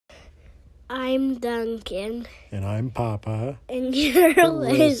I'm Duncan. And I'm Papa. And you're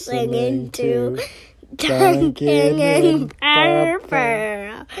listening to Duncan and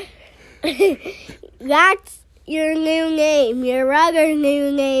Papa. That's your new name. Your other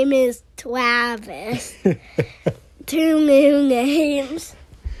new name is Travis. 2 new names.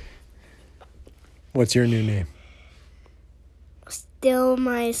 What's your new name? Still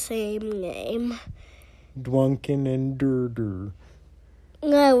my same name. Duncan and Durdur.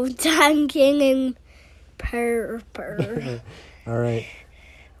 No, Duncan and Purr. All right.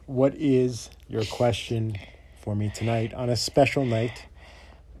 What is your question for me tonight on a special night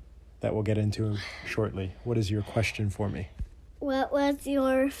that we'll get into shortly? What is your question for me? What was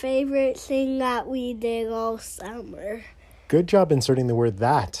your favorite thing that we did all summer? Good job inserting the word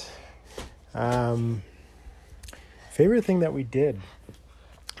that. Favorite thing that we did.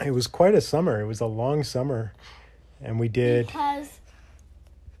 It was quite a summer. It was a long summer. And we did... Because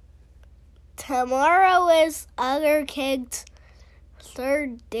tomorrow is other kids'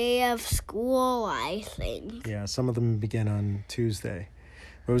 third day of school, I think. Yeah, some of them began on Tuesday.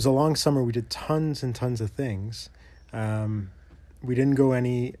 But it was a long summer. We did tons and tons of things. We didn't go on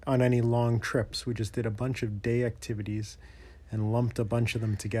any long trips. We just did a bunch of day activities and lumped a bunch of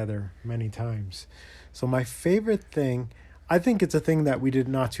them together many times. So my favorite thing, I think it's a thing that we did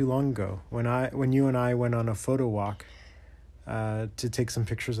not too long ago. When you and I went on a photo walk to take some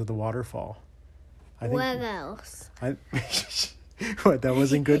pictures of the waterfall. What else? What, that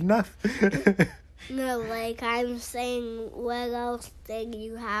wasn't good enough? No, like I'm saying, what else did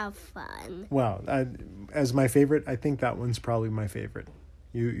you have fun? Well, as my favorite, I think that one's probably my favorite.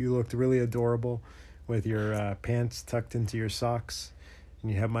 You looked really adorable with your pants tucked into your socks, and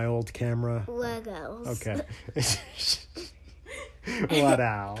you have my old camera. What else? Okay. What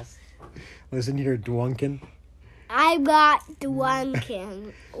else? Listen here, Duncan. I got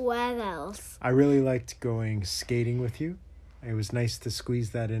Duncan. What else? I really liked going skating with you. It was nice to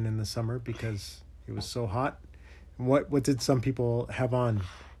squeeze that in the summer because it was so hot. What did some people have on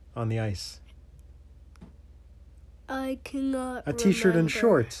the ice? I cannot A t-shirt remember. and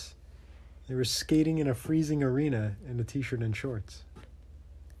shorts. They were skating in a freezing arena in a t-shirt and shorts.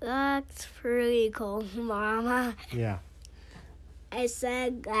 That's pretty cool, Mama. Yeah. I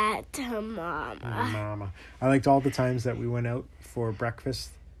said that to Mama. Mama. I liked all the times that we went out for breakfast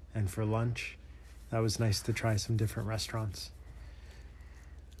and for lunch. That was nice to try some different restaurants.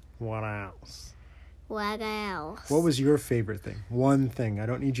 What else? What else? What was your favorite thing? One thing. I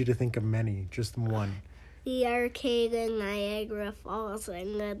don't need you to think of many. Just one. The arcade in Niagara Falls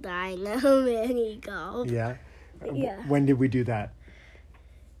and the Dino Mini Golf. Yeah? Yeah. When did we do that?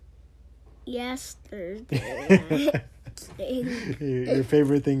 Yesterday. Your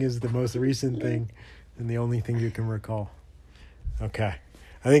favorite thing is the most recent thing and the only thing you can recall. Okay.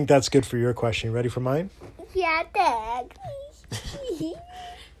 I think that's good for your question. You ready for mine? Yeah, Dad.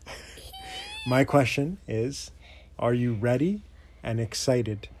 My question is, are you ready and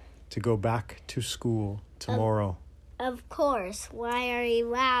excited to go back to school tomorrow? Of course. Why are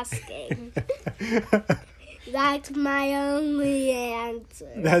you asking? That's my only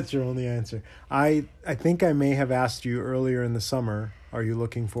answer. That's your only answer. I think I may have asked you earlier in the summer, are you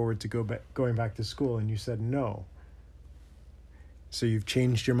looking forward to going back to school? And you said no. So you've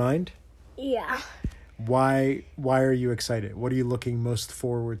changed your mind? Yeah. Why are you excited? What are you looking most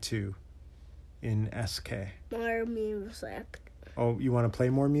forward to in SK? More music. Oh, you want to play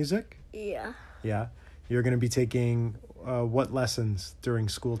more music? Yeah. Yeah. You're going to be taking what lessons during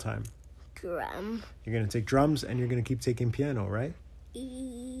school time? Drum. You're going to take drums and you're going to keep taking piano, right?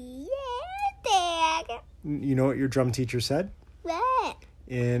 Yeah, Dad. You know what your drum teacher said? What?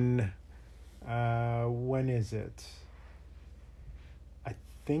 In, when is it? I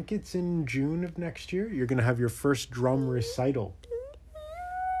think it's in June of next year. You're going to have your first drum recital.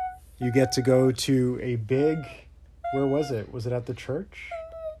 You get to go to a big, where was it? Was it at the church?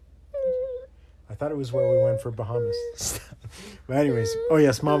 I thought it was where we went for Bahamas. But anyways, oh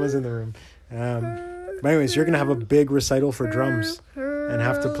yes, Mama's in the room. But anyways, you're going to have a big recital for drums and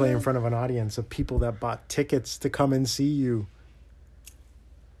have to play in front of an audience of people that bought tickets to come and see you.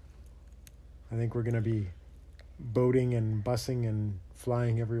 I think we're going to be boating and busing and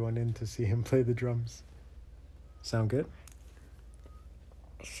flying everyone in to see him play the drums. Sound good?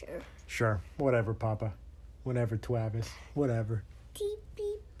 Sure. Sure. Whatever, Papa. Whatever, Travis. Whatever. Beep,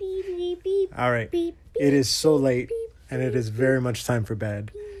 beep, beep, beep, beep. All right. Beep, beep, It is so late, beep, and it is very much time for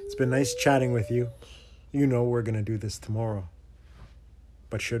bed. It's been nice chatting with you. You know we're going to do this tomorrow.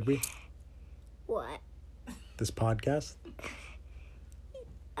 But should we? What? This podcast?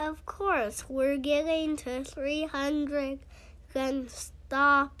 Of course, we're getting to 300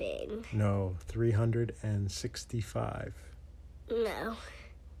 stopping. No, 365. No.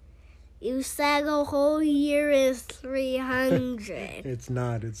 You said a whole year is 300. It's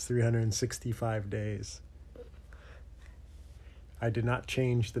not. It's 365 days. I did not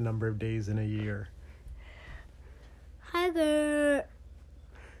change the number of days in a year. Hi there.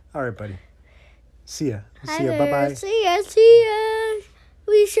 All right, buddy. See ya. Hi See ya. there. Bye-bye. See ya. See ya.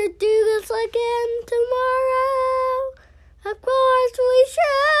 We should do this again tomorrow. Of course we should.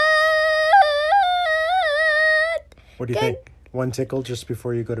 What do you think? One tickle just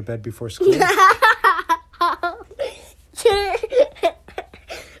before you go to bed before school?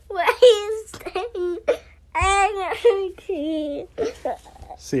 Wasting energy.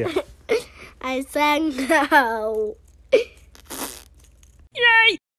 See ya. I said no.